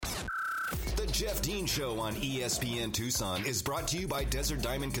The Jeff Dean Show on ESPN Tucson is brought to you by Desert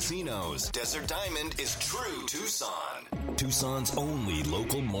Diamond Casinos. Desert Diamond is true Tucson. Tucson's only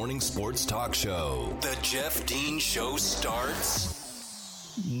local morning sports talk show. The Jeff Dean Show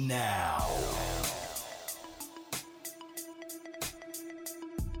starts now.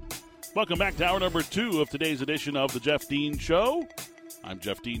 Welcome back to hour number 2 of today's edition of the Jeff Dean Show. I'm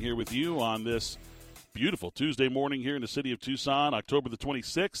Jeff Dean here with you on this beautiful Tuesday morning here in the city of Tucson, October the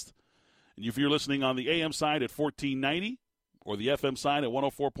 26th. And if you're listening on the AM side at 1490 or the FM side at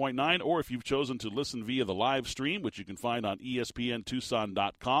 104.9, or if you've chosen to listen via the live stream, which you can find on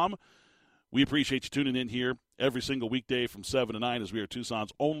ESPNTucson.com, we appreciate you tuning in here every single weekday from 7 to 9 as we are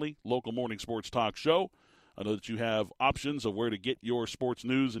Tucson's only local morning sports talk show. I know that you have options of where to get your sports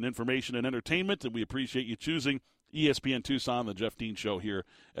news and information and entertainment, and we appreciate you choosing ESPN Tucson, the Jeff Dean Show here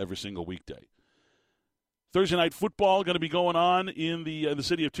every single weekday. Thursday night football going to be going on in the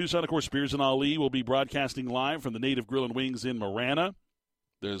city of Tucson. Of course, Spears and Ali will be broadcasting live from the Native Grill and Wings in Marana.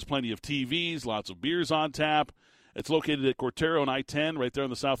 There's plenty of TVs, lots of beers on tap. It's located at Cortero and I-10, right there on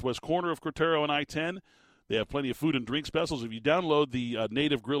the southwest corner of Cortero and I-10. They have plenty of food and drink specials. If you download the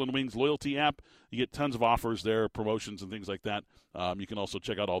Native Grill and Wings loyalty app, you get tons of offers there, promotions and things like that. You can also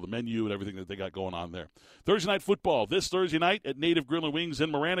check out all the menu and everything that they got going on there. Thursday night football this Thursday night at Native Grill and Wings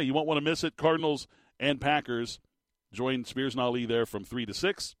in Marana. You won't want to miss it. Cardinals and Packers join Spears and Ali there from 3 to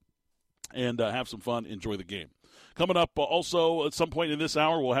 6 and have some fun, enjoy the game. Coming up also at some point in this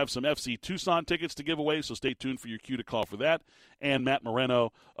hour, we'll have some FC Tucson tickets to give away, so stay tuned for your cue to call for that. And Matt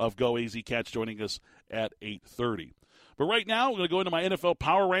Moreno of Go AZ Cats joining us at 8:30. But right now, we're going to go into my NFL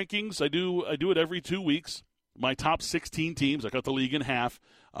power rankings. I do it every 2 weeks. My top 16 teams, I cut the league in half,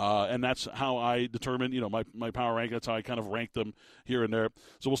 and that's how I determine, my power rank. That's how I kind of rank them here and there.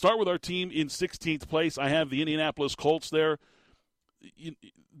 So we'll start with our team in 16th place. I have the Indianapolis Colts there.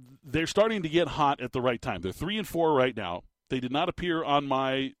 They're starting to get hot at the right time. They're 3-4 right now. They did not appear on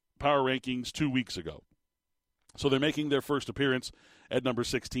my power rankings 2 weeks ago. So they're making their first appearance at number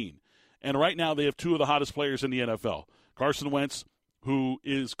 16. And right now they have two of the hottest players in the NFL. Carson Wentz, who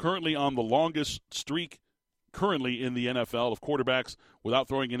is currently on the longest streak currently in the NFL of quarterbacks without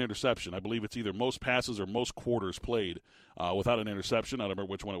throwing an interception. I believe it's either most passes or most quarters played without an interception. I don't remember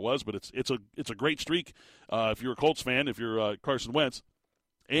which one it was, but it's a great streak if you're a Colts fan, if you're Carson Wentz.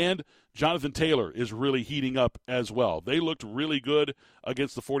 And Jonathan Taylor is really heating up as well. They looked really good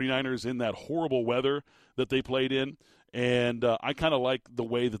against the 49ers in that horrible weather that they played in. And I kind of like the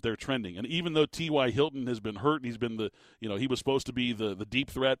way that they're trending. And even though T.Y. Hilton has been hurt, and he's been he was supposed to be the deep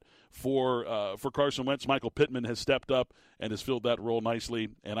threat for Carson Wentz, Michael Pittman has stepped up and has filled that role nicely.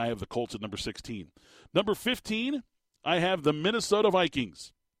 And I have the Colts at number 16. Number 15, I have the Minnesota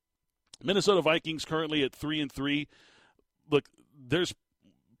Vikings. Minnesota Vikings currently at 3-3. Look, there's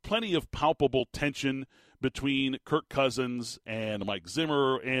plenty of palpable tension between Kirk Cousins and Mike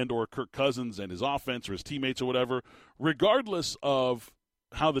Zimmer and or Kirk Cousins and his offense or his teammates or whatever. Regardless of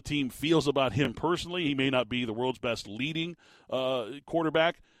how the team feels about him personally, he may not be the world's best leading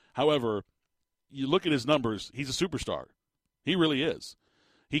quarterback. However, you look at his numbers, he's a superstar. He really is.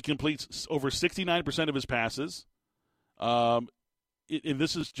 He completes over 69% of his passes. And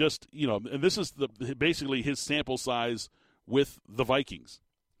this is just, and this is basically his sample size with the Vikings.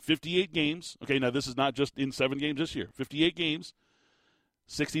 58 games. Okay, now this is not just in 7 games this year. 58 games,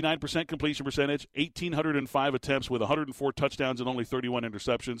 69% completion percentage, 1,805 attempts with 104 touchdowns and only 31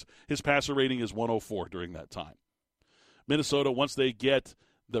 interceptions. His passer rating is 104 during that time. Minnesota, once they get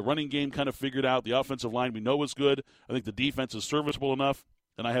the running game kind of figured out, the offensive line we know is good. I think the defense is serviceable enough,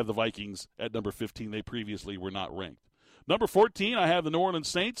 and I have the Vikings at number 15. They previously were not ranked. Number 14, I have the New Orleans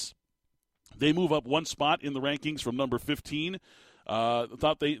Saints. They move up one spot in the rankings from number 15.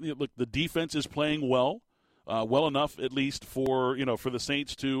 Thought the defense is playing well enough at least for the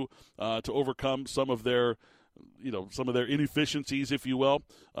Saints to overcome some of their inefficiencies, if you will.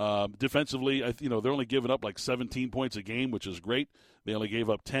 Defensively, they're only giving up like 17 points a game, which is great. They only gave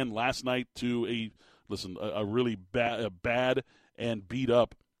up 10 last night to a really bad and beat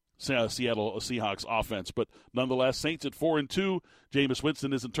up Seattle Seahawks offense. But nonetheless, Saints at 4-2. Jameis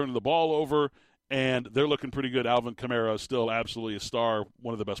Winston isn't turning the ball over, and they're looking pretty good. Alvin Kamara is still absolutely a star,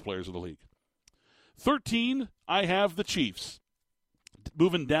 one of the best players in the league. 13, I have the Chiefs.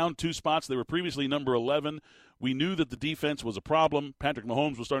 Moving down 2 spots. They were previously number 11. We knew that the defense was a problem. Patrick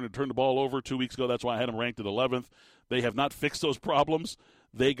Mahomes was starting to turn the ball over 2 weeks ago. That's why I had him ranked at 11th. They have not fixed those problems.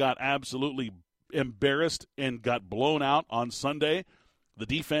 They got absolutely embarrassed and got blown out on Sunday. The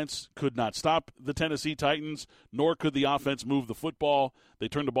defense could not stop the Tennessee Titans, nor could the offense move the football. They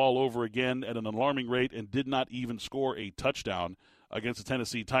turned the ball over again at an alarming rate and did not even score a touchdown against the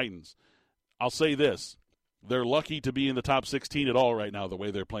Tennessee Titans. I'll say this. They're lucky to be in the top 16 at all right now, the way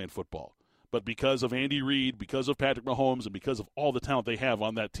they're playing football. But because of Andy Reid, because of Patrick Mahomes, and because of all the talent they have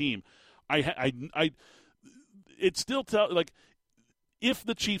on that team, it's still like if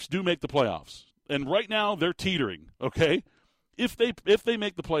the Chiefs do make the playoffs, and right now they're teetering, okay? If they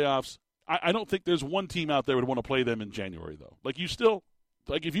make the playoffs, I don't think there's one team out there would want to play them in January, though. Like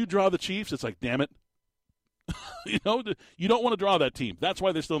if you draw the Chiefs, it's like, damn it. You don't want to draw that team. That's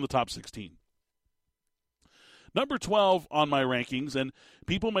why they're still in the top 16. Number 12 on my rankings, and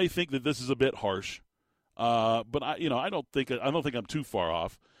people may think that this is a bit harsh, but I don't think I'm too far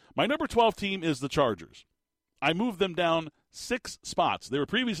off. My number 12 team is the Chargers. I moved them down 6 spots. They were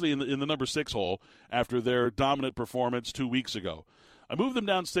previously in the number 6 hole after their dominant performance 2 weeks ago. I moved them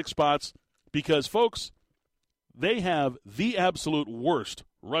down 6 spots because, folks, they have the absolute worst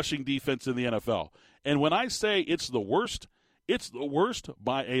rushing defense in the NFL. And when I say it's the worst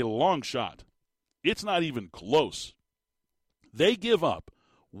by a long shot. It's not even close. They give up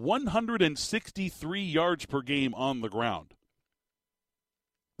 163 yards per game on the ground.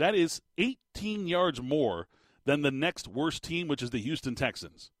 That is 18 yards more than the next worst team, which is the Houston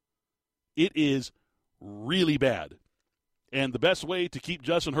Texans. It is really bad. And the best way to keep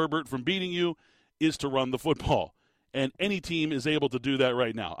Justin Herbert from beating you is to run the football. And any team is able to do that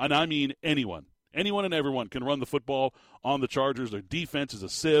right now. And I mean anyone. Anyone and everyone can run the football on the Chargers. Their defense is a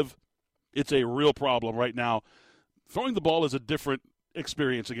sieve. It's a real problem right now. Throwing the ball is a different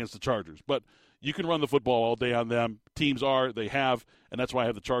experience against the Chargers, but you can run the football all day on them. Teams they have, and that's why I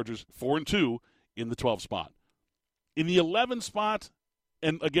have the Chargers 4-2 in the 12 spot. In the 11 spot,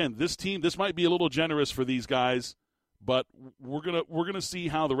 and again, this might be a little generous for these guys, but we're gonna see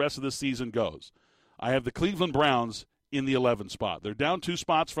how the rest of this season goes. I have the Cleveland Browns in the 11 spot. They're down 2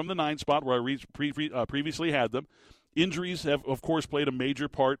 spots from the 9 spot where I previously had them. Injuries have, of course, played a major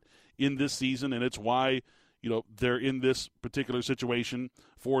part in this season, and it's why they're in this particular situation.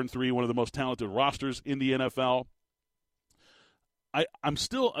 4-3, one of the most talented rosters in the NFL. I'm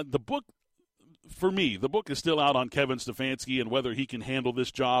still the book. For me, the book is still out on Kevin Stefanski and whether he can handle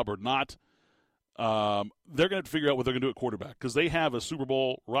this job or not. They're going to have to figure out what they're going to do at quarterback because they have a Super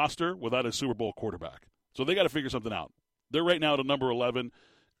Bowl roster without a Super Bowl quarterback. So they got to figure something out. They're right now at a number 11.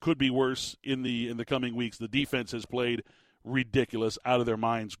 Could be worse in the coming weeks. The defense has played ridiculous, out of their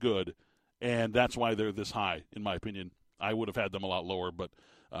minds good, and that's why they're this high, in my opinion. I would have had them a lot lower, but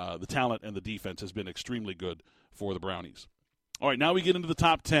the talent and the defense has been extremely good for the Brownies. All right, now we get into the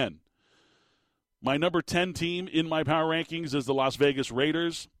top 10. My number 10 team in my power rankings is the Las Vegas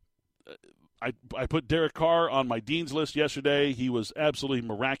Raiders. I put Derek Carr on my Dean's list yesterday. He was absolutely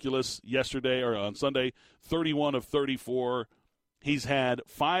miraculous yesterday or on Sunday, 31 of 34. He's had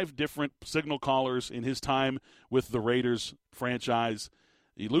 5 different signal callers in his time with the Raiders franchise.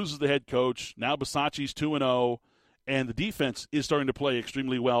 He loses the head coach. Now Bisaccia's 2-0, and the defense is starting to play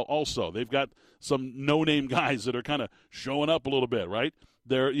extremely well also. They've got some no-name guys that are kind of showing up a little bit, right?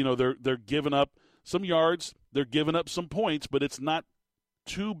 They're giving up some yards. They're giving up some points, but it's not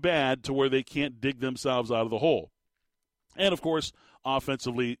too bad to where they can't dig themselves out of the hole. And, of course,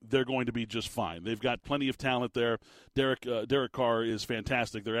 offensively, they're going to be just fine. They've got plenty of talent there. Derek Carr is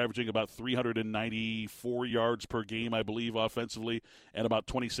fantastic. They're averaging about 394 yards per game, I believe, offensively, and about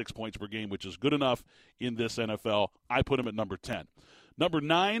 26 points per game, which is good enough in this NFL. I put them at number 10. Number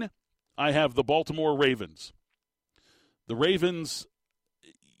 9, I have the Baltimore Ravens. The Ravens,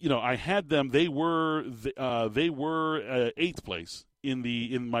 I had them. They were 8th place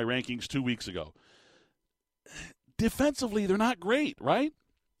in my rankings 2 weeks ago. Defensively, they're not great, right?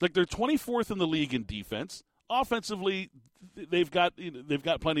 Like they're 24th in the league in defense. Offensively, they've got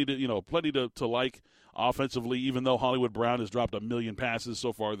plenty to like offensively. Even though Hollywood Brown has dropped 1 million passes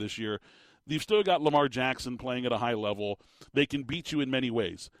so far this year, you've still got Lamar Jackson playing at a high level. They can beat you in many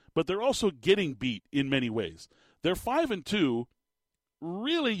ways, but they're also getting beat in many ways. They're 5-2.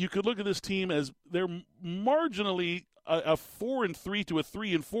 Really, you could look at this team as they're marginally a 4-3 to a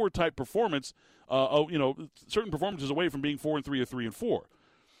 3-4 type performance. Certain performances away from being 4-3 or 3-4.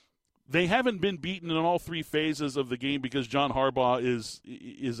 They haven't been beaten in all 3 phases of the game because John Harbaugh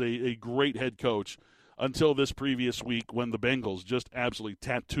is a great head coach until this previous week when the Bengals just absolutely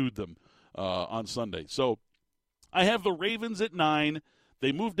tattooed them on Sunday. So I have the Ravens at 9.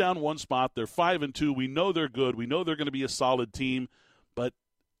 They moved down 1 spot. They're 5-2. We know they're good. We know they're going to be a solid team. But,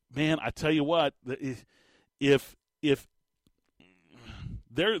 man, I tell you what, if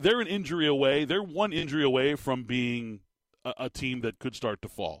they're an injury away. They're 1 injury away from being a team that could start to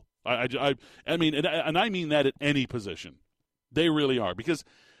fall. I mean that at any position. They really are because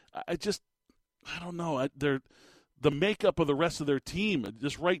I don't know. the makeup of the rest of their team,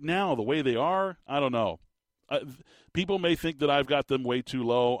 just right now, the way they are, I don't know. People may think that I've got them way too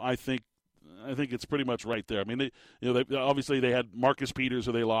low. I think it's pretty much right there. I mean, obviously they had Marcus Peters,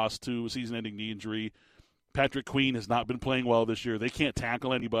 who they lost to a season-ending knee injury. Patrick Queen has not been playing well this year. They can't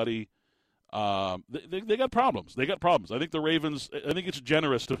tackle anybody. They got problems. They got problems. I think the Ravens, I think it's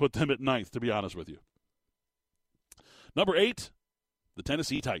generous to put them at 9th, to be honest with you. Number 8, the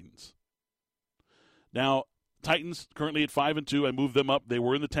Tennessee Titans. Now, Titans currently at 5-2. I moved them up. They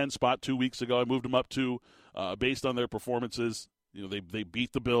were in the 10 spot 2 weeks ago. I moved them up to, based on their performances. You know, they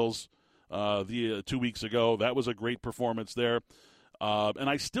beat the Bills 2 weeks ago. That was a great performance there. And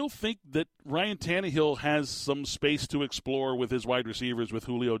I still think that Ryan Tannehill has some space to explore with his wide receivers, with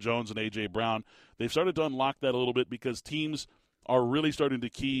Julio Jones and A.J. Brown. They've started to unlock that a little bit because teams are really starting to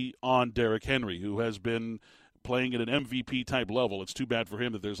key on Derrick Henry, who has been playing at an MVP-type level. It's too bad for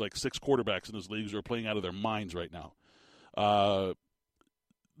him that there's like 6 quarterbacks in this league who are playing out of their minds right now.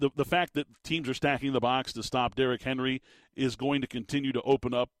 The fact that teams are stacking the box to stop Derrick Henry is going to continue to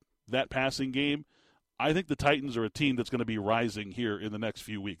open up that passing game. I think the Titans are a team that's going to be rising here in the next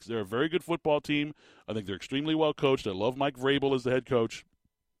few weeks. They're a very good football team. I think they're extremely well coached. I love Mike Vrabel as the head coach.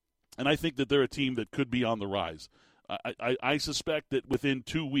 And I think that they're a team that could be on the rise. I suspect that within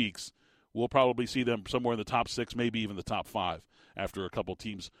 2 weeks, we'll probably see them somewhere in the top 6, maybe even the top 5, after a couple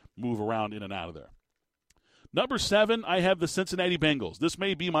teams move around in and out of there. Number 7, I have the Cincinnati Bengals. This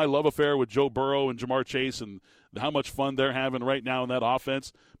may be my love affair with Joe Burrow and Jamar Chase and how much fun they're having right now in that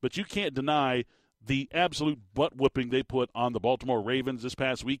offense. But you can't deny the absolute butt-whooping they put on the Baltimore Ravens this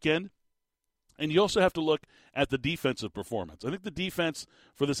past weekend. And you also have to look at the defensive performance. I think the defense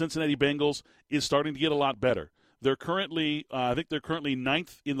for the Cincinnati Bengals is starting to get a lot better. They're currently, I think they're currently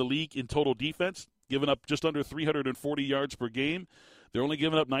 9th in the league in total defense, giving up just under 340 yards per game. They're only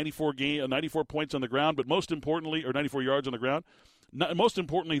giving up 94 points on the ground, but most importantly, or 94 yards on the ground. Most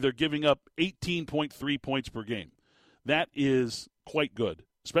importantly, they're giving up 18.3 points per game. That is quite good,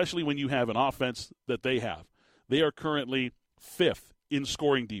 especially when you have an offense that they have. They are currently 5th in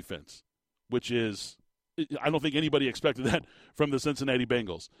scoring defense, which is, I don't think anybody expected that from the Cincinnati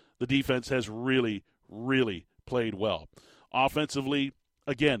Bengals. The defense has really, really played well. Offensively,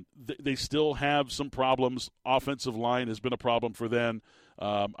 again, they still have some problems. Offensive line has been a problem for them.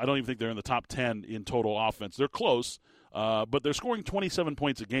 I don't even think they're in the top 10 in total offense. They're close, but they're scoring 27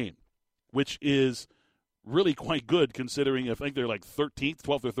 points a game, which is really quite good considering I think they're like 13th,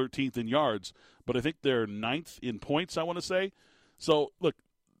 12th or 13th in yards, but I think they're 9th in points, I want to say. So, look,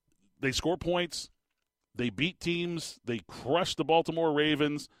 they score points. They beat teams. They crush the Baltimore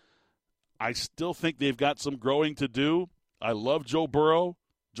Ravens. I still think they've got some growing to do. I love Joe Burrow.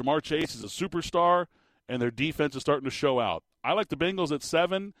 Jamar Chase is a superstar, and their defense is starting to show out. I like the Bengals at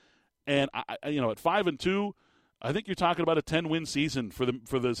 7, and at 5-2, I think you're talking about a 10-win season for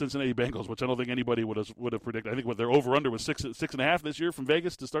the Cincinnati Bengals, which I don't think anybody would have predicted. I think what their over/under was 6.5 this year from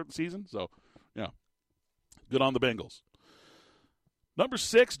Vegas to start the season. So, yeah, good on the Bengals. Number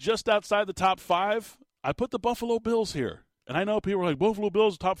 6, just outside the top 5, I put the Buffalo Bills here. And I know people are like, Buffalo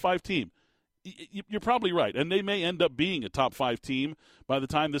Bills, top 5 team. You're probably right, and they may end up being a top 5 team by the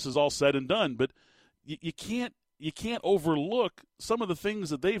time this is all said and done. But you can't overlook some of the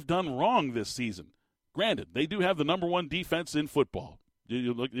things that they've done wrong this season. Granted, they do have the number 1 defense in football.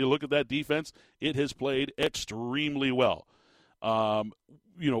 You look at that defense; it has played extremely well.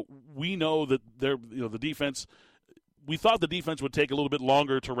 We know that the defense. We thought the defense would take a little bit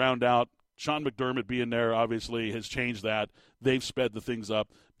longer to round out. Sean McDermott being there obviously has changed that. They've sped the things up.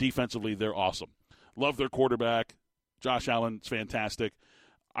 Defensively, they're awesome. Love their quarterback. Josh Allen's fantastic.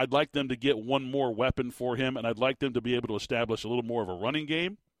 I'd like them to get one more weapon for him, and I'd like them to be able to establish a little more of a running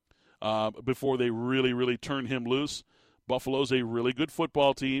game before they really, really turn him loose. Buffalo's a really good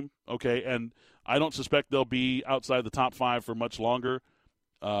football team, okay, and I don't suspect they'll be outside the top 5 for much longer.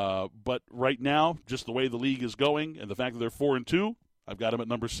 But right now, just the way the league is going and the fact that they're 4-2, I've got them at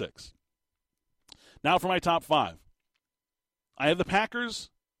number 6. Now for my top 5. I have the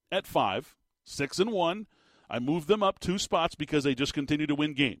Packers at 5, 6-1. I moved them up 2 spots because they just continue to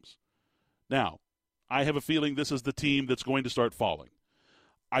win games. Now, I have a feeling this is the team that's going to start falling.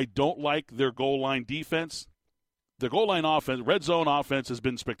 I don't like their goal line defense. The goal line offense, red zone offense has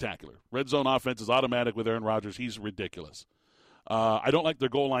been spectacular. Red zone offense is automatic with Aaron Rodgers. He's ridiculous. I don't like their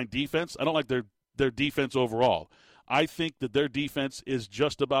goal line defense. I don't like their defense overall. I think that their defense is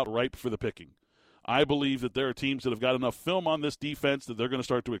just about ripe for the picking. I believe that there are teams that have got enough film on this defense that they're going to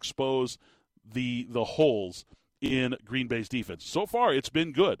start to expose the holes in Green Bay's defense. So far, it's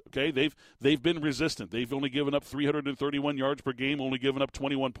been good. Okay, they've been resistant. They've only given up 331 yards per game, only given up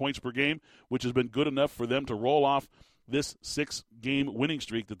 21 points per game, which has been good enough for them to roll off this 6-game winning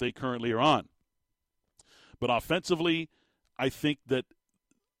streak that they currently are on. But offensively, I think that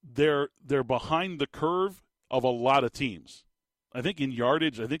they're behind the curve of a lot of teams. I think in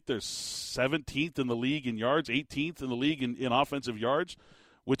yardage, I think they're 17th in the league in yards, 18th in the league in offensive yards,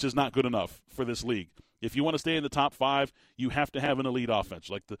 which is not good enough for this league. If you want to stay in the top 5, you have to have an elite offense,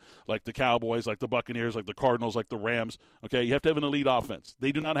 like the Cowboys, like the Buccaneers, like the Cardinals, like the Rams. Okay, you have to have an elite offense.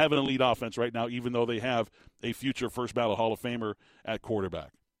 They do not have an elite offense right now, even though they have a future first ballot Hall of Famer at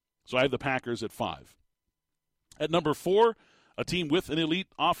quarterback. So I have the Packers at 5. At number 4, a team with an elite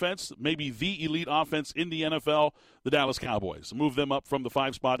offense, maybe the elite offense in the NFL, the Dallas Cowboys. Move them up from the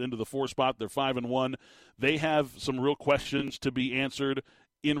 5 spot into the 4 spot. They're 5-1. They have some real questions to be answered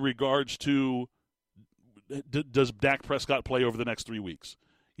in regards to, does Dak Prescott play over the next 3 weeks?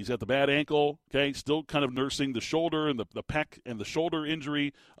 He's got the bad ankle, okay, still kind of nursing the shoulder and the pec and the shoulder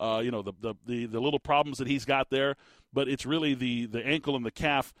injury, the little problems that he's got there. But it's really the ankle and the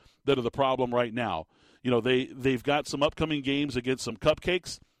calf that are the problem right now. You know, they've got some upcoming games against some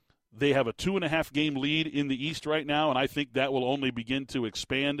cupcakes. They have a 2.5-game lead in the East right now, and I think that will only begin to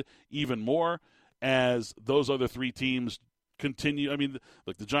expand even more as those other 3 teams continue. I mean,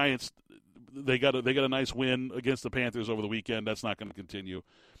 look, the Giants, they got a nice win against the Panthers over the weekend. That's not going to continue.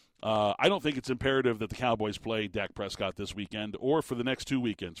 I don't think it's imperative that the Cowboys play Dak Prescott this weekend or for the next 2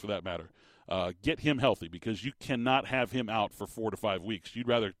 weekends, for that matter. Get him healthy, because you cannot have him out for 4 to 5 weeks. You'd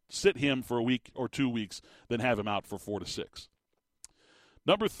rather sit him for a week or 2 weeks than have him out for 4 to 6.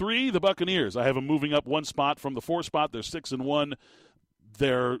 Number 3, the Buccaneers. I have them moving up 1 spot from the 4 spot. They're 6-1.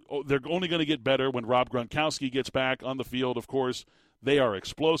 They're only going to get better when Rob Gronkowski gets back on the field, of course. They are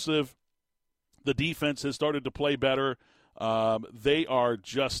explosive. The defense has started to play better. They are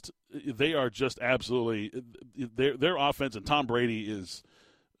just absolutely their offense, and Tom Brady is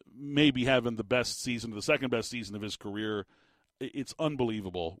maybe having the best season, the second best season of his career. It's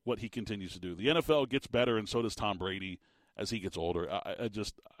unbelievable what he continues to do. The NFL gets better, and so does Tom Brady as he gets older.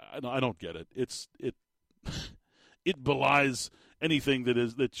 I don't get it. It belies anything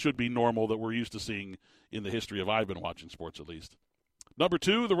that should be normal that we're used to seeing in the history of I've been watching sports, at least. Number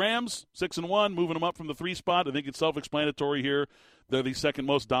 2, the Rams, 6-1, moving them up from the 3 spot. I think it's self-explanatory here. They're the second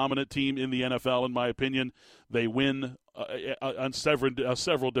most dominant team in the NFL, in my opinion. They win on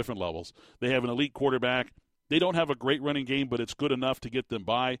several different levels. They have an elite quarterback. They don't have a great running game, but it's good enough to get them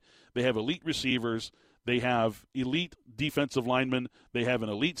by. They have elite receivers. They have elite defensive linemen. They have an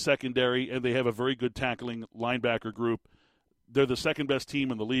elite secondary, and they have a very good tackling linebacker group. They're the second-best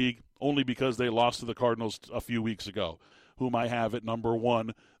team in the league, only because they lost to the Cardinals a few weeks ago, whom I have at number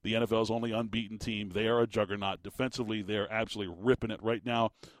 1, the NFL's only unbeaten team. They are a juggernaut. Defensively, they're absolutely ripping it right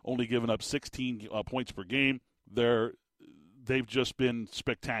now, only giving up 16 points per game. They've just been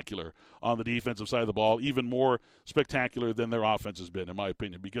spectacular on the defensive side of the ball, even more spectacular than their offense has been, in my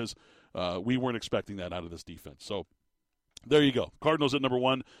opinion, because we weren't expecting that out of this defense. So there you go. Cardinals at number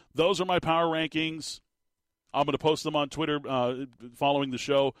 1. Those are my power rankings. I'm going to post them on Twitter following the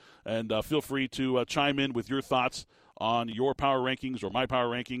show, and feel free to chime in with your thoughts on your power rankings or my power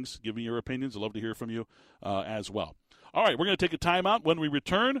rankings. Give me your opinions. I'd love to hear from you as well. All right, we're going to take a timeout. When we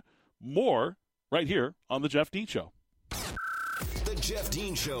return, more right here on The Jeff Dean Show. The Jeff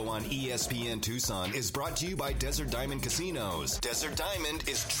Dean Show on ESPN Tucson is brought to you by Desert Diamond Casinos. Desert Diamond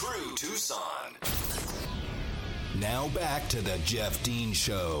is true Tucson. Now back to the Jeff Dean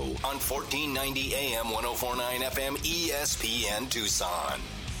Show on 1490 AM, 104.9 FM, ESPN Tucson.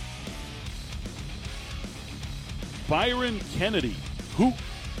 Byron Kennedy, who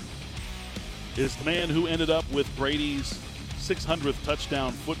is the man who ended up with Brady's 600th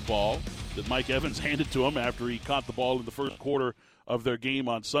touchdown football that Mike Evans handed to him after he caught the ball in the first quarter of their game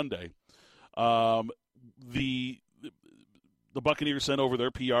on Sunday. The Buccaneers sent over their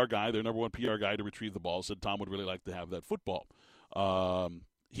PR guy, their number 1 PR guy, to retrieve the ball, said Tom would really like to have that football.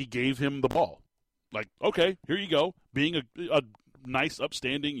 He gave him the ball. Like, okay, here you go. Being a nice,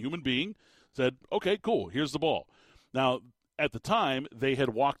 upstanding human being, said, okay, cool, here's the ball. Now, at the time, they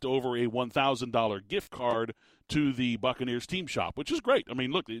had walked over a $1,000 gift card to the Buccaneers team shop, which is great. I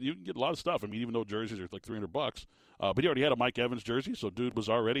mean, look, you can get a lot of stuff. I mean, even though jerseys are like $300, but he already had a Mike Evans jersey, so dude was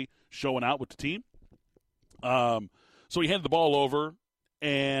already showing out with the team. So he handed the ball over,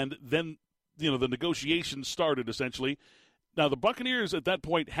 and then, the negotiations started, essentially. Now, the Buccaneers at that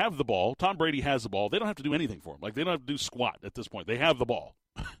point have the ball. Tom Brady has the ball. They don't have to do anything for him. Like, they don't have to do squat at this point. They have the ball.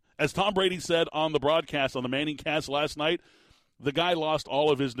 As Tom Brady said on the broadcast, on the Manning cast last night, the guy lost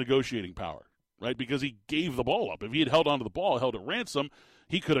all of his negotiating power. right? Because he gave the ball up. If he had held onto the ball, held at ransom,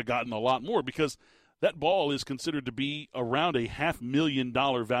 he could have gotten a lot more because that ball is considered to be around a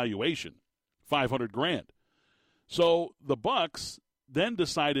 $500,000 valuation, $500,000. So the Bucs then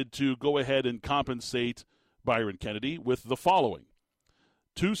decided to go ahead and compensate Byron Kennedy with the following: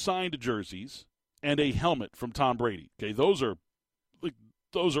 2 signed jerseys and a helmet from Tom Brady. Okay, those are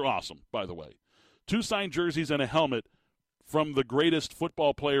awesome, by the way. 2 signed jerseys and a helmet from the greatest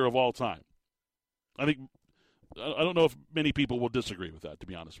football player of all time. I don't know if many people will disagree with that, to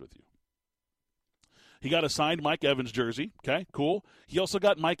be honest with you. He got a signed Mike Evans jersey. Okay, cool. He also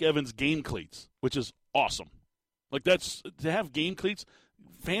got Mike Evans game cleats, which is awesome. Like, that's, to have game cleats,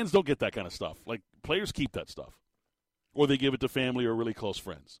 fans don't get that kind of stuff. Like, players keep that stuff. Or they give it to family or really close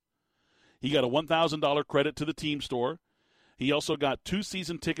friends. He got a $1,000 credit to the team store. He also got 2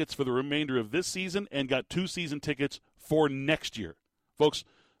 season tickets for the remainder of this season and got 2 season tickets for next year. Folks,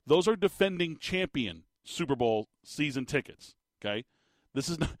 those are defending champion Super Bowl season tickets, okay? This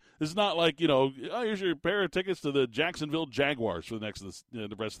is not like, here's your pair of tickets to the Jacksonville Jaguars for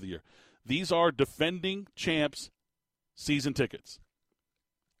the rest of the year. These are defending champs season tickets.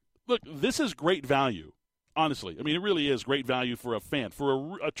 Look, this is great value, honestly. I mean, it really is great value for a fan,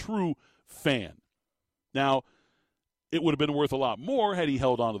 for a true fan. Now, it would have been worth a lot more had he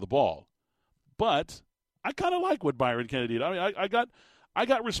held onto the ball. But I kind of like what Byron Kennedy did. I mean, I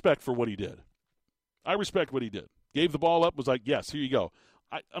got respect for what he did. I respect what he did. Gave the ball up, was like, yes, here you go.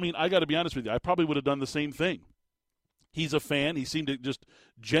 I mean, I got to be honest with you. I probably would have done the same thing. He's a fan. He seemed to just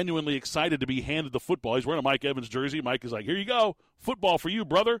genuinely excited to be handed the football. He's wearing a Mike Evans jersey. Mike is like, here you go. Football for you,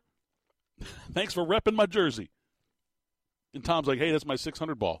 brother. Thanks for repping my jersey. And Tom's like, hey, that's my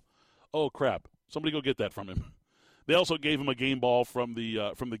 600 ball. Oh, crap. Somebody go get that from him. They also gave him a game ball from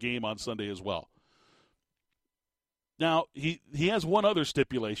the game on Sunday as well. Now, he has one other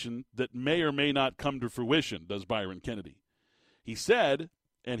stipulation that may or may not come to fruition, does Byron Kennedy. He said,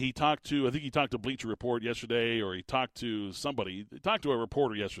 and I think he talked to Bleacher Report yesterday, or he talked to a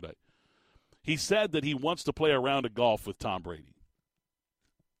reporter yesterday. He said that he wants to play a round of golf with Tom Brady.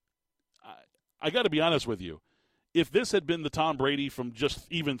 I got to be honest with you. If this had been the Tom Brady from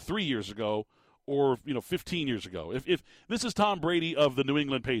just even 3 years ago, or 15 years ago, if this is Tom Brady of the New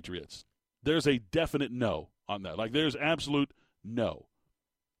England Patriots, there's a definite no on that. Like, there's absolute no.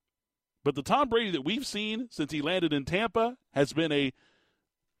 But the Tom Brady that we've seen since he landed in Tampa has been a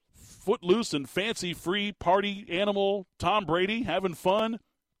footloose and fancy-free party animal. Tom Brady having fun,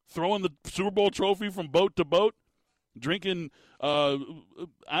 throwing the Super Bowl trophy from boat to boat, drinking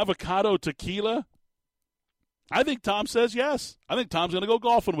avocado tequila. I think Tom says yes. I think Tom's going to go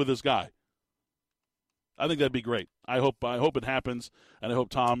golfing with this guy. I think that'd be great. I hope it happens, and I hope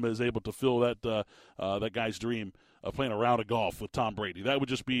Tom is able to fill that guy's dream of playing a round of golf with Tom Brady. That would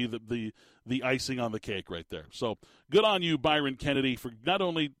just be the icing on the cake right there. So good on you, Byron Kennedy, for not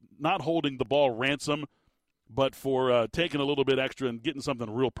only not holding the ball ransom, but for taking a little bit extra and getting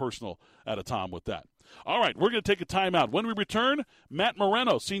something real personal out of Tom with that. All right, we're going to take a timeout. When we return, Matt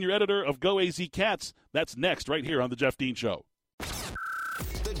Moreno, senior editor of Go AZ Cats. That's next right here on The Jeff Dean Show.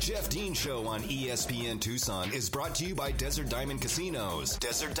 The Jeff Dean Show on ESPN Tucson is brought to you by Desert Diamond Casinos.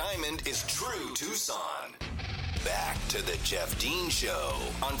 Desert Diamond is true Tucson. Back to the Jeff Dean Show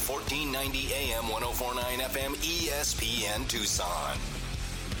on 1490 AM, 104.9 FM, ESPN Tucson.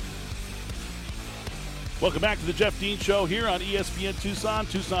 Welcome back to the Jeff Dean Show here on ESPN Tucson,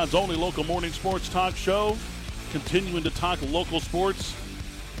 Tucson's only local morning sports talk show. Continuing to talk local sports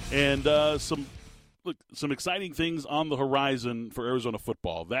and some exciting things on the horizon for Arizona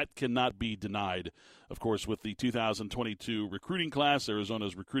football. That cannot be denied. Of course, with the 2022 recruiting class,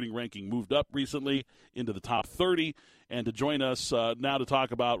 Arizona's recruiting ranking moved up recently into the top 30. And to join us now to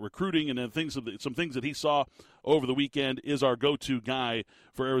talk about recruiting and then some things that he saw over the weekend is our go-to guy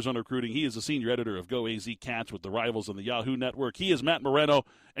for Arizona recruiting. He is the senior editor of Go AZ Cats with the Rivals on the Yahoo Network. He is Matt Moreno,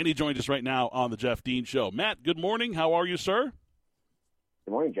 and he joins us right now on the Jeff Dean Show. Matt, good morning. How are you, sir?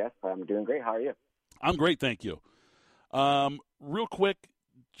 Good morning, Jeff. I'm doing great. How are you? I'm great, thank you. Real quick,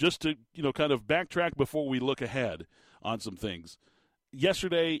 just to kind of backtrack before we look ahead on some things.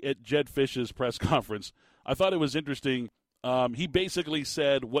 Yesterday at Jed Fish's press conference, I thought it was interesting. He basically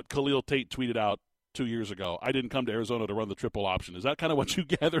said what Khalil Tate tweeted out 2 years ago. I didn't come to Arizona to run the triple option. Is that kind of what you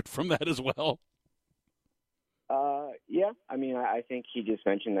gathered from that as well? Yeah. I mean, I think he just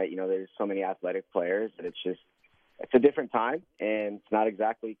mentioned that, there's so many athletic players that it's a different time, and it's not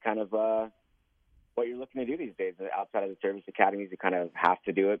exactly kind of what you're looking to do these days. Outside of the service academies, you kind of have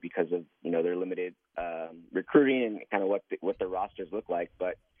to do it because of, their limited recruiting and kind of what their rosters look like.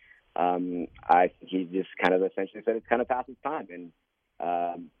 But I think he just kind of essentially said it's kind of past its time. And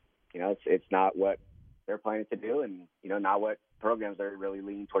it's not what they're planning to do, and not what programs are really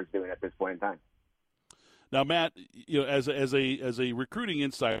leaning towards doing at this point in time. Now, Matt, as a recruiting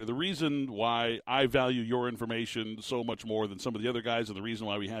insider, the reason why I value your information so much more than some of the other guys, and the reason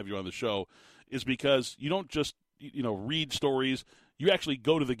why we have you on the show, is because you don't just read stories. You actually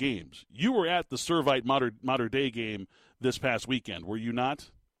go to the games. You were at the Servite Mater Dei game this past weekend, were you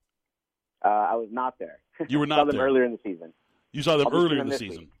not? I was not there. You were not saw them there. Earlier in the season. You saw them earlier in the this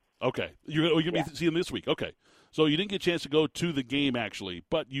season. Week. Okay. You're going to see them this week. Okay. So you didn't get a chance to go to the game, actually,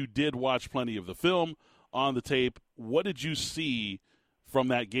 but you did watch plenty of the film on the tape. What did you see from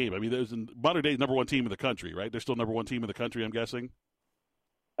that game? I mean, there's Mater Dei's number one team in the country, right? They're still number one team in the country, I'm guessing?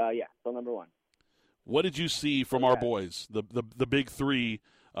 Yeah, still number one. What did you see from our boys, the big three,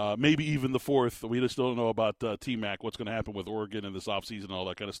 maybe even the fourth? We just don't know about T-Mac, what's going to happen with Oregon in this offseason and all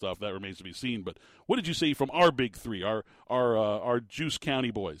that kind of stuff. That remains to be seen. But what did you see from our big three, our Juice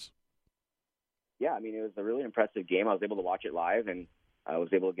County boys? Yeah, I mean, it was a really impressive game. I was able to watch it live, and I was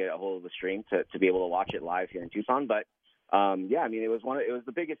able to get a hold of the stream to be able to watch it live here in Tucson. But yeah, I mean, it was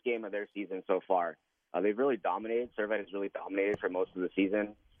the biggest game of their season so far. They've really dominated. Servite has really dominated for most of the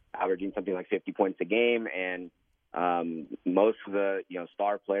season, averaging something like 50 points a game, and most of the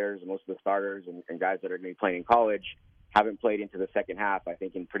star players, most of the starters and guys that are going to be playing in college haven't played into the second half, I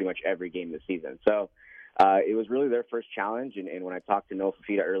think, in pretty much every game this season. So it was really their first challenge. And when I talked to Noah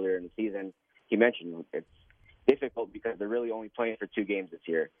Fifita earlier in the season, he mentioned it's difficult because they're really only playing for 2 games this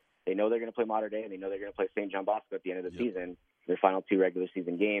year. They know they're going to play Mater Dei, and they know they're going to play St. John Bosco at the end of the season, their final 2 regular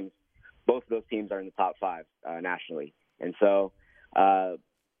season games. Both of those teams are in the top 5 nationally. And so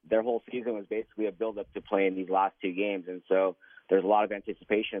their whole season was basically a build-up to playing these last 2 games. And so there's a lot of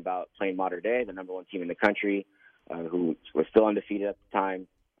anticipation about playing Mater Dei, the number one team in the country, who was still undefeated at the time,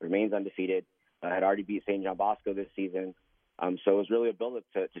 remains undefeated, had already beat St. John Bosco this season. So it was really a build-up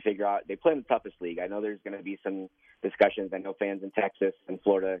to figure out. They play in the toughest league. I know there's going to be some discussions. I know fans in Texas and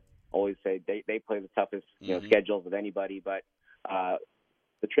Florida always say they play the toughest schedules of anybody. But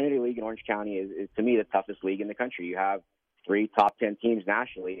the Trinity League in Orange County is to me the toughest league in the country. You have 3 top 10 teams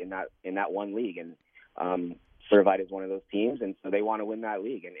nationally in that one league, and Servite is one of those teams, and so they want to win that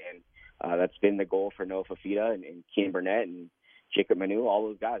league. And that's been the goal for Noah Fifita and Keenan Burnett and Jacob Manu, all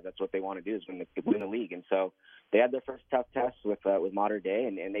those guys. That's what they want to do, is win the league. And so they had their first tough test with Mater Dei,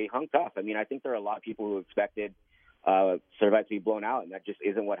 and they hung tough. I mean, I think there are a lot of people who expected Servite to be blown out, and that just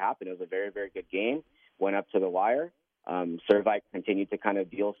isn't what happened. It was a very, very good game, went up to the wire. Servite continued to kind of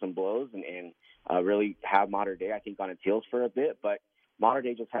deal some blows and really have Mater Dei, I think, on its heels for a bit. But Mater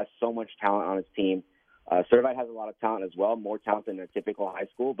Dei just has so much talent on its team. Servite has a lot of talent as well, more talent than a typical high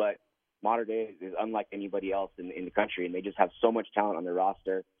school, but Mater Dei is unlike anybody else in the country, and they just have so much talent on their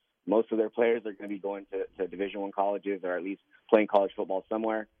roster. Most of their players are going to be going to Division I colleges or at least playing college football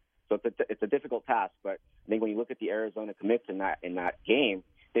somewhere. So it's a difficult task. But I think when you look at the Arizona commits in that game,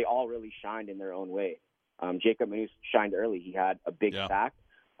 they all really shined in their own way. Jacob Manu shined early. He had a big sack.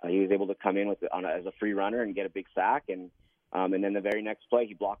 He was able to come in as a free runner and get a big sack. And then the very next play,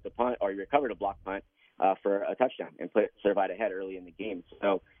 he blocked a punt, or he recovered a blocked punt for a touchdown and put Servite ahead early in the game.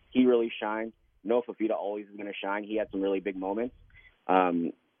 So he really shined. Noah Fifita always is going to shine. He had some really big moments.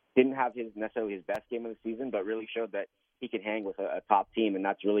 Didn't have necessarily his best game of the season, but really showed that he could hang with a top team, and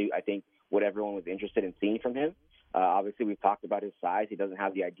that's really, I think, what everyone was interested in seeing from him. Obviously, we've talked about his size. He doesn't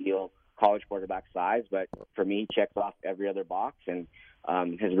have the ideal college quarterback size, but for me, he checks off every other box and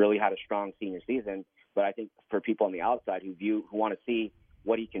has really had a strong senior season. But I think for people on the outside who want to see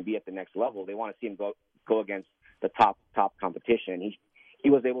what he can be at the next level, they want to see him go against the top competition. He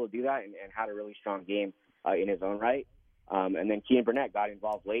was able to do that and had a really strong game in his own right. And then Keenan Burnett got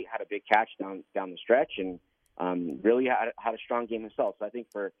involved late, had a big catch down the stretch, and really had a strong game himself. So I think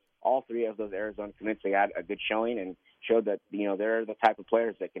for all 3 of those Arizona commits, they had a good showing and showed that they're the type of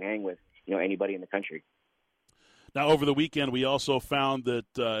players that can hang with anybody in the country. Now, over the weekend, we also found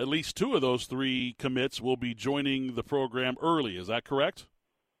that at least 2 of those 3 commits will be joining the program early. Is that correct?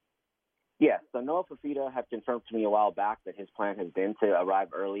 Yes. So Noah Fifita had confirmed to me a while back that his plan has been to arrive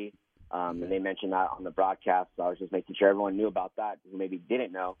early. And they mentioned that on the broadcast, so I was just making sure everyone knew about that who maybe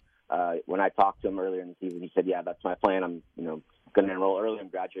didn't know. When I talked to him earlier in the season, he said, yeah, that's my plan. I'm going to enroll early. I'm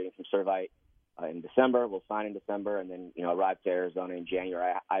graduating from Servite in December. We'll sign in December and then arrive to Arizona in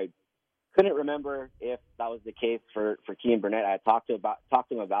January. I couldn't remember if that was the case for Keenan Burnett. I had talked to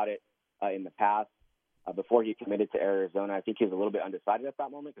him about it in the past before he committed to Arizona. I think he was a little bit undecided at that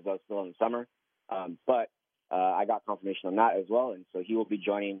moment because I was still in the summer. But I got confirmation on that as well, and so he will be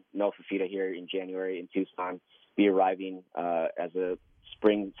joining Noah Fifita here in January in Tucson, be arriving as a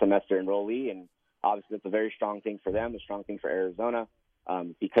spring semester enrollee, and obviously it's a very strong thing for them, a strong thing for Arizona.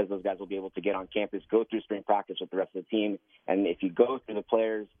 because those guys will be able to get on campus, go through spring practice with the rest of the team. And if you go through the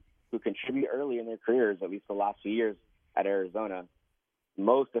players who contribute early in their careers, at least the last few years at Arizona,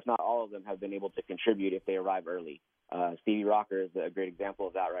 most, if not all of them, have been able to contribute if they arrive early. Stevie Rocker is a great example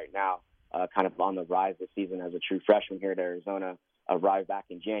of that right now, kind of on the rise this season as a true freshman here at Arizona, arrived back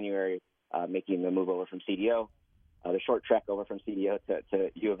in January, making the move over from CDO, the short trek over from CDO to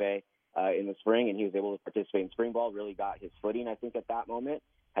U of A in the spring, and he was able to participate in spring ball, really got his footing, I think, at that moment,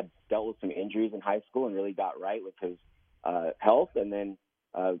 had dealt with some injuries in high school and really got right with his health, and then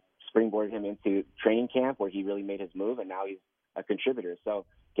springboarded him into training camp where he really made his move, and now he's a contributor. So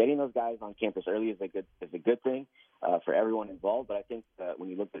getting those guys on campus early is a good thing for everyone involved. But I think when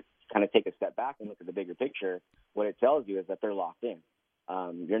you kind of take a step back and look at the bigger picture, what it tells you is that they're locked in.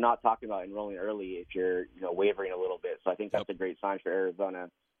 You're not talking about enrolling early if you're wavering a little bit. So I think that's a great sign for Arizona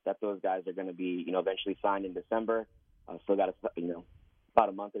that those guys are going to be eventually signed in December. Still got about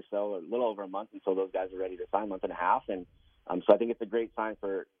a month or so, a little over a month until those guys are ready to sign, month and a half. And so I think it's a great sign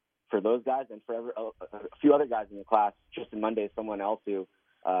for those guys and for a few other guys in the class. Tristan Monday is someone else who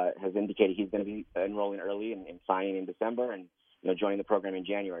has indicated he's going to be enrolling early and signing in December and joining the program in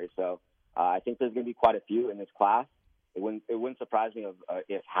January. So I think there's going to be quite a few in this class. It wouldn't surprise me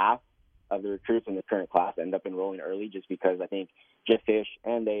if half of the recruits in the current class end up enrolling early, just because I think Jeff Fish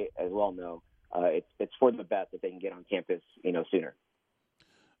and they as well know it's for the best that they can get on campus sooner.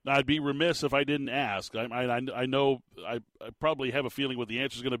 I'd be remiss if I didn't ask. I know I probably have a feeling what the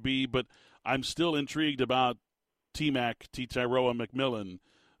answer is going to be, but I'm still intrigued about T-Mac, Tyroa McMillan,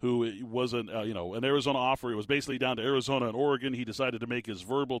 who was an Arizona offer. It was basically down to Arizona and Oregon. He decided to make his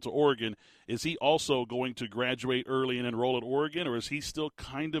verbal to Oregon. Is he also going to graduate early and enroll at Oregon, or is he still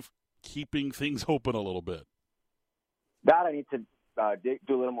kind of keeping things open a little bit? That I need to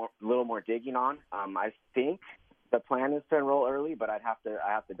do a little more digging on. I think the plan is to enroll early, but I have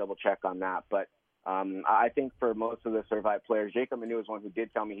to double check on that. But I think for most of the certified players, Jacob Manu is one who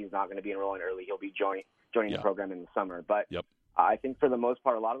did tell me he's not going to be enrolling early. He'll be joining the program in the summer. But I think for the most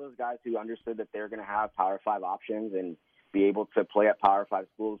part, a lot of those guys who understood that they're going to have Power 5 options and be able to play at Power 5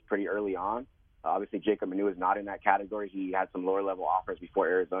 schools pretty early on. Obviously, Jacob Manu is not in that category. He had some lower-level offers before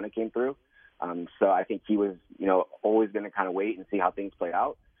Arizona came through. So I think he was, always going to kind of wait and see how things play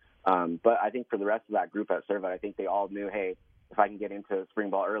out. But I think for the rest of that group at Cervat, I think they all knew, hey, if I can get into spring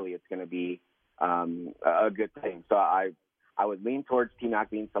ball early, it's going to be a good thing. So I would lean towards T-Mac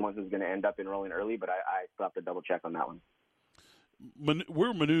being someone who's going to end up enrolling early, but I still have to double check on that one.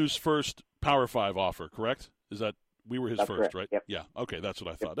 We're Manu's first Power 5 offer, correct? We were his that's first, correct. right? Yep. Yeah. Okay, that's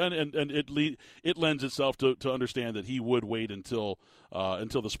what I thought. And it lends itself to understand that he would wait until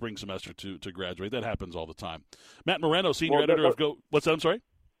the spring semester to graduate. That happens all the time. Matt Moreno, senior editor of Go. What's that? I'm sorry.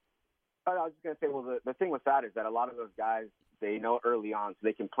 I was just going to say, well, the thing with that is that a lot of those guys, they know early on, so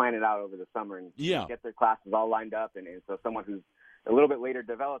they can plan it out over the summer and get their classes all lined up. And so someone who's a little bit later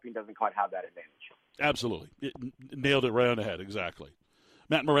developing doesn't quite have that advantage. Absolutely. Nailed it right on the head. Exactly.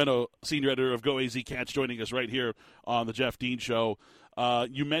 Matt Moreno, senior editor of Go AZ Cats, joining us right here on the Jeff Dean Show.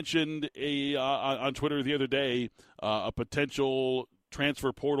 You mentioned on Twitter the other day a potential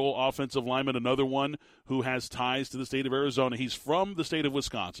transfer portal offensive lineman, another one who has ties to the state of Arizona. He's from the state of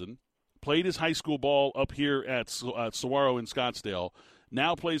Wisconsin, played his high school ball up here at Saguaro in Scottsdale,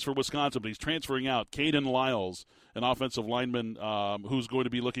 now plays for Wisconsin, but he's transferring out. Caden Lyles, an offensive lineman who's going to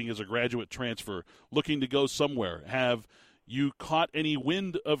be looking as a graduate transfer, looking to go somewhere. Have you caught any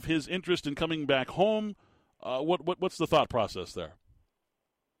wind of his interest in coming back home? What's the thought process there?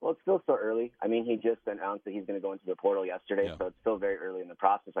 Well, it's still so early. I mean, he just announced that he's going to go into the portal yesterday, so it's still very early in the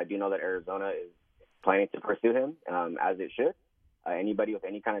process. I do know that Arizona is planning to pursue him, as it should. Anybody with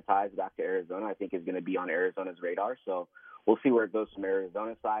any kind of ties back to Arizona, I think, is going to be on Arizona's radar. So we'll see where it goes from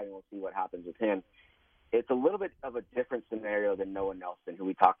Arizona's side, and we'll see what happens with him. It's a little bit of a different scenario than Noah Nelson, who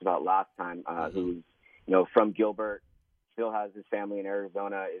we talked about last time, who's from Gilbert, still has his family in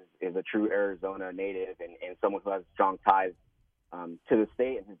Arizona, is a true Arizona native, and someone who has strong ties to the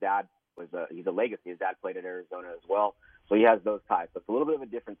state. And his dad he's a legacy. His dad played at Arizona as well, so he has those ties. So it's a little bit of a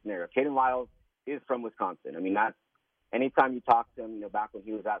different scenario. Caden Lyles is from Wisconsin. I mean, that's anytime you talk to him, back when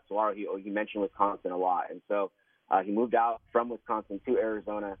he was at Saguaro, he mentioned Wisconsin a lot. And so he moved out from Wisconsin to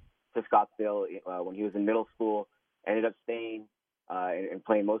Arizona, to Scottsdale when he was in middle school, ended up staying and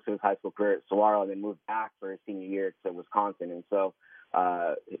playing most of his high school career at Saguaro, and then moved back for his senior year to Wisconsin. And so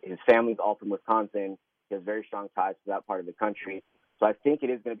his family's all from Wisconsin. He has very strong ties to that part of the country. So I think it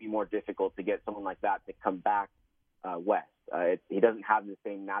is going to be more difficult to get someone like that to come back west. He doesn't have the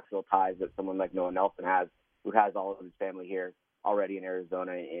same natural ties that someone like Noah Nelson has, who has all of his family here already in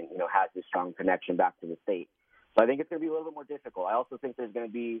Arizona and, has this strong connection back to the state. So I think it's going to be a little bit more difficult. I also think there's going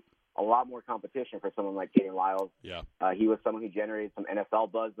to be a lot more competition for someone like Caden Lyles. Yeah. He was someone who generated some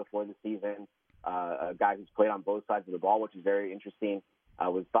NFL buzz before the season, a guy who's played on both sides of the ball, which is very interesting.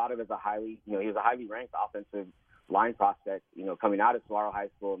 Was thought of as he was a highly ranked offensive line prospect, coming out of Saguaro High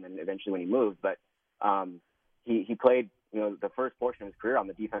School and then eventually when he moved. But he played, the first portion of his career on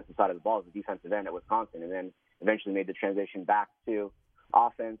the defensive side of the ball as a defensive end at Wisconsin, and then eventually made the transition back to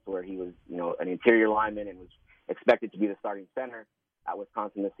offense where he was, an interior lineman and was expected to be the starting center at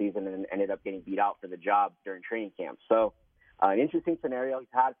Wisconsin this season and ended up getting beat out for the job during training camp. So an interesting scenario. He's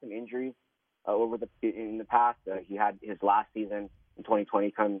had some injuries in the past. He had his last season in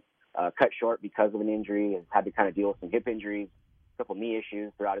 2020 cut short because of an injury. Has had to kind of deal with some hip injuries, a couple knee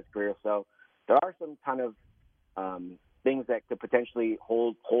issues throughout his career. So there are some kind of things that could potentially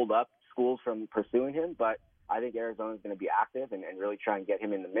hold up schools from pursuing him. But I think Arizona is going to be active and really try and get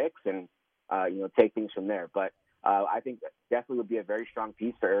him in the mix and take things from there. But I think that definitely would be a very strong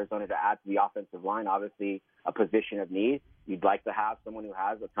piece for Arizona to add to the offensive line. Obviously, a position of need. You'd like to have someone who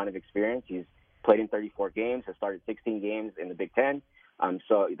has a ton of experience. He's played in 34 games, has started 16 games in the Big Ten.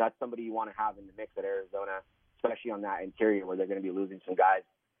 So that's somebody you want to have in the mix at Arizona, especially on that interior where they're going to be losing some guys.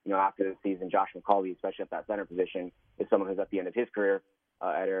 After the season, Josh McCauley, especially at that center position, is someone who's at the end of his career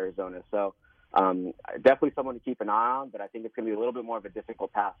at Arizona. So definitely someone to keep an eye on, but I think it's going to be a little bit more of a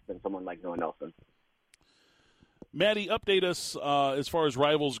difficult task than someone like Noah Nelson. Maddie, update us as far as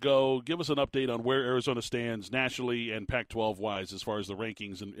rivals go. Give us an update on where Arizona stands nationally and Pac-12-wise as far as the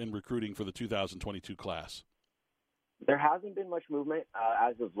rankings in recruiting for the 2022 class. There hasn't been much movement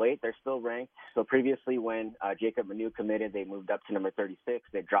as of late. They're still ranked. So previously when Jacob Manu committed, they moved up to number 36.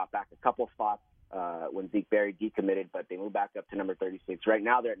 They dropped back a couple spots when Zeke Berry decommitted, but they moved back up to number 36. Right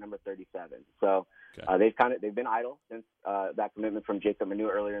now they're at number 37. So they've been idle since that commitment from Jacob Manu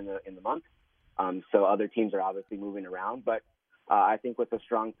earlier in the month. So other teams are obviously moving around, but I think with a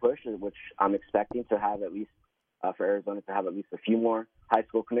strong push, which I'm expecting to have at least for Arizona to have at least a few more high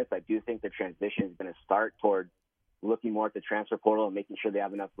school commits, I do think the transition is going to start toward looking more at the transfer portal and making sure they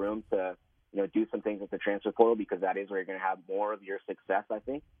have enough room to, do some things with the transfer portal, because that is where you're going to have more of your success, I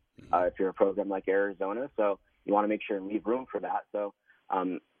think, if you're a program like Arizona. So you want to make sure and leave room for that. So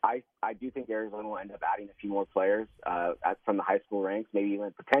I do think Arizona will end up adding a few more players from the high school ranks, maybe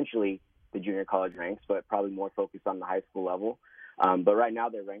even potentially the junior college ranks, but probably more focused on the high school level. But right now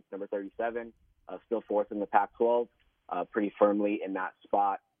they're ranked number 37, still fourth in the Pac-12, pretty firmly in that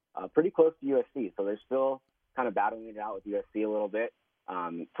spot, pretty close to USC. So they're still kind of battling it out with USC a little bit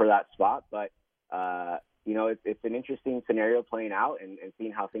for that spot. But, it's an interesting scenario playing out and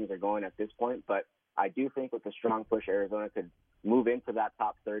seeing how things are going at this point. But I do think with a strong push, Arizona could move into that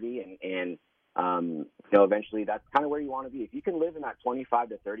top 30 and eventually that's kind of where you want to be. If you can live in that 25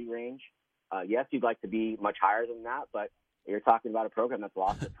 to 30 range, yes, you'd like to be much higher than that, but you're talking about a program that's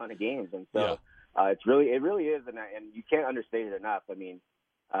lost a ton of games. And so it really is, and you can't understate it enough. I mean,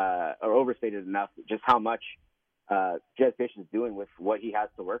 or overstate it enough, just how much Jedd Fisch is doing with what he has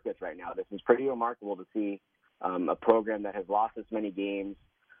to work with right now. This is pretty remarkable to see a program that has lost this many games,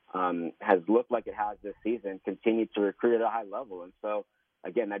 has looked like it has this season, continue to recruit at a high level. And so,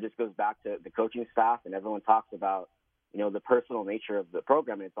 again, that just goes back to the coaching staff, and everyone talks about, the personal nature of the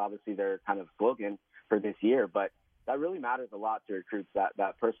program. And it's obviously their kind of slogan for this year, but that really matters a lot to recruits,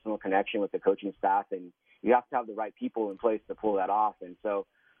 that personal connection with the coaching staff. And you have to have the right people in place to pull that off. And so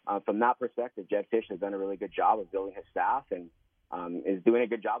from that perspective, Jedd Fisch has done a really good job of building his staff and is doing a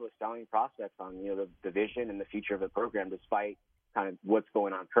good job of selling prospects on, the vision and the future of the program, despite kind of what's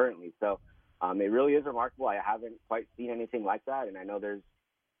going on currently. So it really is remarkable. I haven't quite seen anything like that. And I know there's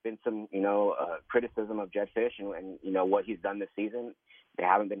been some, criticism of Jedd Fisch and what he's done this season. They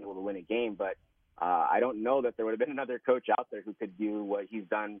haven't been able to win a game, but I don't know that there would have been another coach out there who could do what he's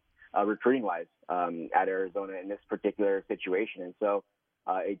done recruiting-wise at Arizona in this particular situation. And so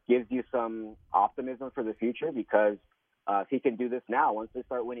it gives you some optimism for the future, because if he can do this now, once they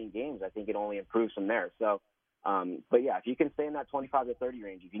start winning games, I think it only improves from there. So, but yeah, if you can stay in that 25 to 30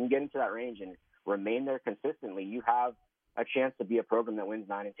 range, if you can get into that range and remain there consistently, you have a chance to be a program that wins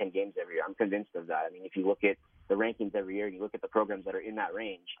 9 and 10 games every year. I'm convinced of that. I mean, if you look at the rankings every year, you look at the programs that are in that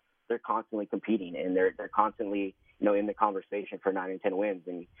range, they're constantly competing and they're constantly, in the conversation for 9 and 10 wins.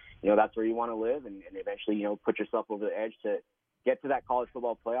 And, that's where you want to live and eventually, put yourself over the edge to get to that college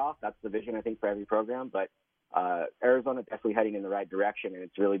football playoff. That's the vision, I think, for every program. But Arizona definitely heading in the right direction. And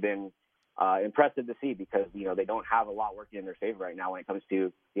it's really been impressive to see because, they don't have a lot working in their favor right now when it comes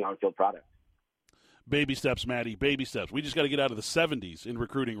to the on-field product. Baby steps, Maddie, baby steps. We just got to get out of the 70s in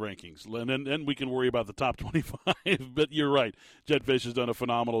recruiting rankings, and then we can worry about the top 25. But you're right. Jedd Fisch has done a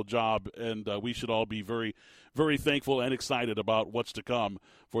phenomenal job, and we should all be very, very thankful and excited about what's to come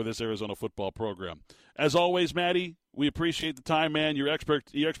for this Arizona football program. As always, Maddie, we appreciate the time, man. Your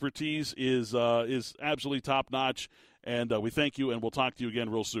expertise is absolutely top-notch, and we thank you, and we'll talk to you again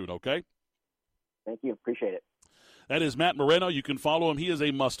real soon, okay? Thank you. Appreciate it. That is Matt Moreno. You can follow him. He is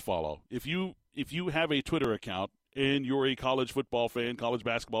a must-follow. If you have a Twitter account and you're a college football fan, college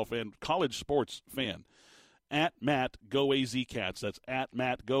basketball fan, college sports fan, at Matt GoAZCats. That's at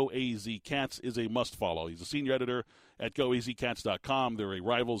Matt GoAZCats is a must-follow. He's a senior editor at GoAZCats.com. They're a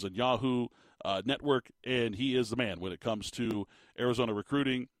Rivals and Yahoo network, and he is the man when it comes to Arizona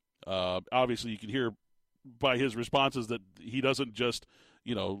recruiting. Obviously, you can hear by his responses that he doesn't just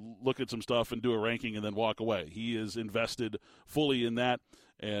look at some stuff and do a ranking and then walk away. He is invested fully in that,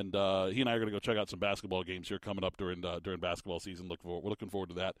 and he and I are going to go check out some basketball games here coming up during basketball season. We're looking forward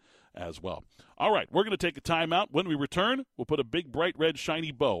to that as well. All right, we're going to take a timeout. When we return, we'll put a big, bright, red,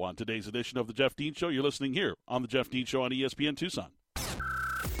 shiny bow on today's edition of The Jeff Dean Show. You're listening here on The Jeff Dean Show on ESPN Tucson.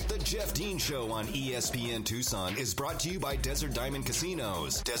 The Jeff Dean Show on ESPN Tucson is brought to you by Desert Diamond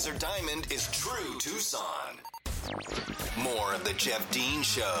Casinos. Desert Diamond is true Tucson. More of the Jeff Dean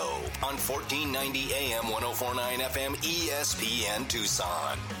Show on 1490 AM, 104.9 FM, ESPN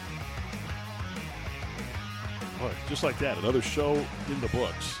Tucson. Boy, just like that, another show in the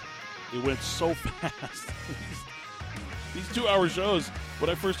books. It went so fast. These 2-hour shows, when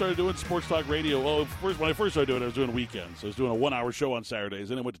I first started doing sports talk radio, when I first started doing it, I was doing weekends. I was doing a 1-hour show on Saturdays,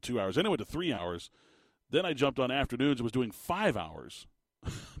 then it went to 2 hours, then it went to 3 hours. Then I jumped on afternoons and was doing 5 hours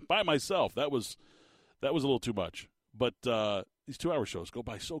by myself. That was a little too much. But these 2-hour shows go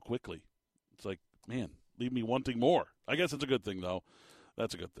by so quickly. It's like, man, leave me wanting more. I guess it's a good thing, though.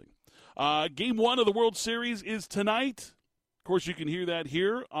 That's a good thing. Game 1 of the World Series is tonight. Of course, you can hear that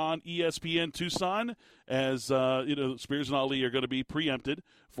here on ESPN Tucson as Spears and Ali are going to be preempted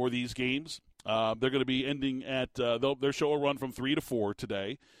for these games. They're going to be ending at their show will run from 3 to 4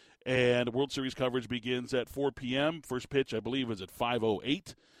 today. And World Series coverage begins at 4 p.m. First pitch, I believe, is at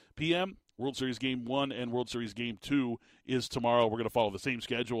 5:08 p.m. World Series Game 1 and World Series Game 2 is tomorrow. We're going to follow the same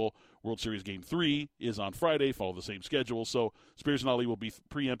schedule. World Series Game 3 is on Friday. Follow the same schedule. So Spears and Ali will be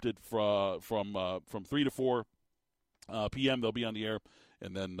preempted from 3 to 4 p.m. They'll be on the air,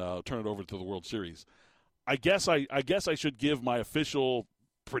 and then turn it over to the World Series. I guess I should give my official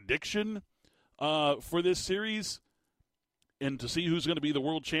prediction for this series, and to see who's going to be the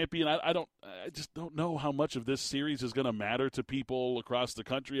world champion. I just don't know how much of this series is going to matter to people across the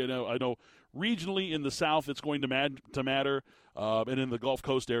country. I know regionally in the South it's going to matter, and in the Gulf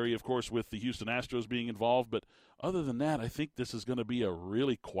Coast area, of course, with the Houston Astros being involved. But other than that, I think this is going to be a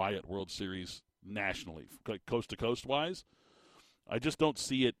really quiet World Series nationally, coast to coast wise. I just don't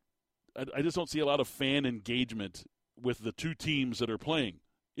see it. I just don't see a lot of fan engagement with the two teams that are playing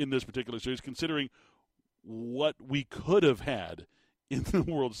in this particular series, considering what we could have had in the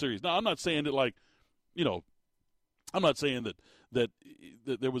World Series. Now, I'm not saying that I'm not saying that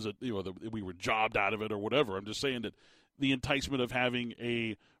there was that we were jobbed out of it or whatever. I'm just saying that the enticement of having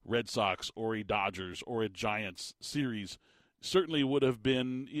a Red Sox or a Dodgers or a Giants series certainly would have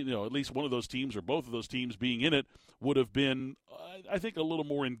been, at least one of those teams or both of those teams being in it would have been, I think, a little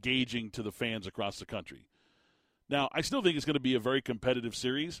more engaging to the fans across the country. Now, I still think it's going to be a very competitive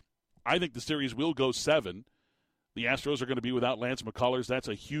series. I think the series will go 7. The Astros are going to be without Lance McCullers. That's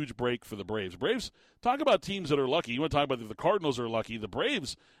a huge break for the Braves. Braves, talk about teams that are lucky. You want to talk about the Cardinals are lucky. The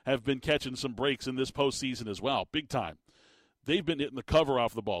Braves have been catching some breaks in this postseason as well, big time. They've been hitting the cover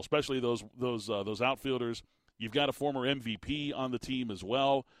off the ball, especially those outfielders. You've got a former MVP on the team as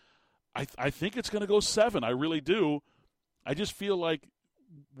well. I think it's going to go 7. I really do. I just feel like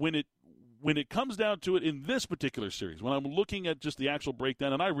when it comes down to it in this particular series, when I'm looking at just the actual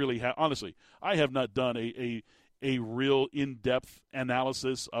breakdown, and I really have, honestly, I have not done a real in-depth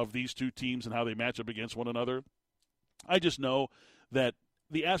analysis of these two teams and how they match up against one another. I just know that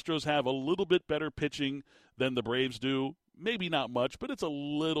the Astros have a little bit better pitching than the Braves do. Maybe not much, but it's a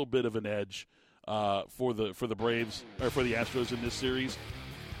little bit of an edge for the Braves or for the Astros in this series.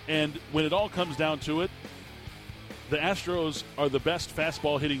 And when it all comes down to it, the Astros are the best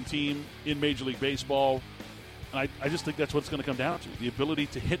fastball hitting team in Major League Baseball. And I just think that's what it's going to come down to, the ability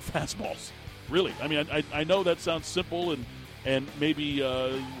to hit fastballs. Really. I mean, I know that sounds simple and maybe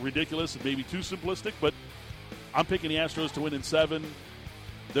ridiculous and maybe too simplistic, but I'm picking the Astros to win in 7.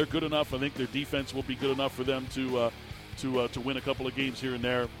 They're good enough. I think their defense will be good enough for them to win a couple of games here and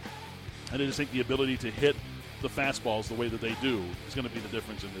there. And I just think the ability to hit the fastballs the way that they do is going to be the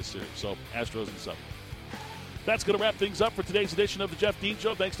difference in this series. So, Astros in 7. That's going to wrap things up for today's edition of the Jeff Dean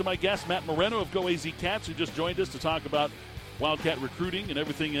Show. Thanks to my guest, Matt Moreno of Go AZ Cats, who just joined us to talk about Wildcat recruiting and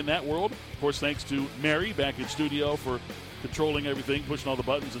everything in that world. Of course, thanks to Mary back in studio for controlling everything, pushing all the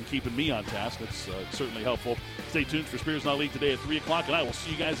buttons, and keeping me on task. That's certainly helpful. Stay tuned for Spears Not League today at 3 o'clock, and I will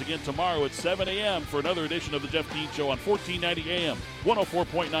see you guys again tomorrow at 7 a.m. for another edition of the Jeff Dean Show on 1490 AM,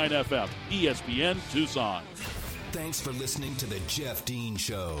 104.9 FM, ESPN Tucson. Thanks for listening to the Jeff Dean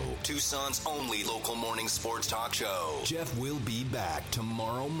Show, Tucson's only local morning sports talk show. Jeff will be back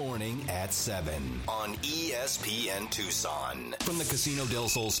tomorrow morning at 7 on ESPN Tucson. From the Casino del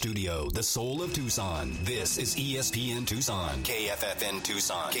Sol studio, the soul of Tucson, this is ESPN Tucson, KFFN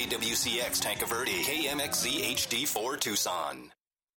Tucson, KWCX Tanca Verde, KMXZ HD4 Tucson.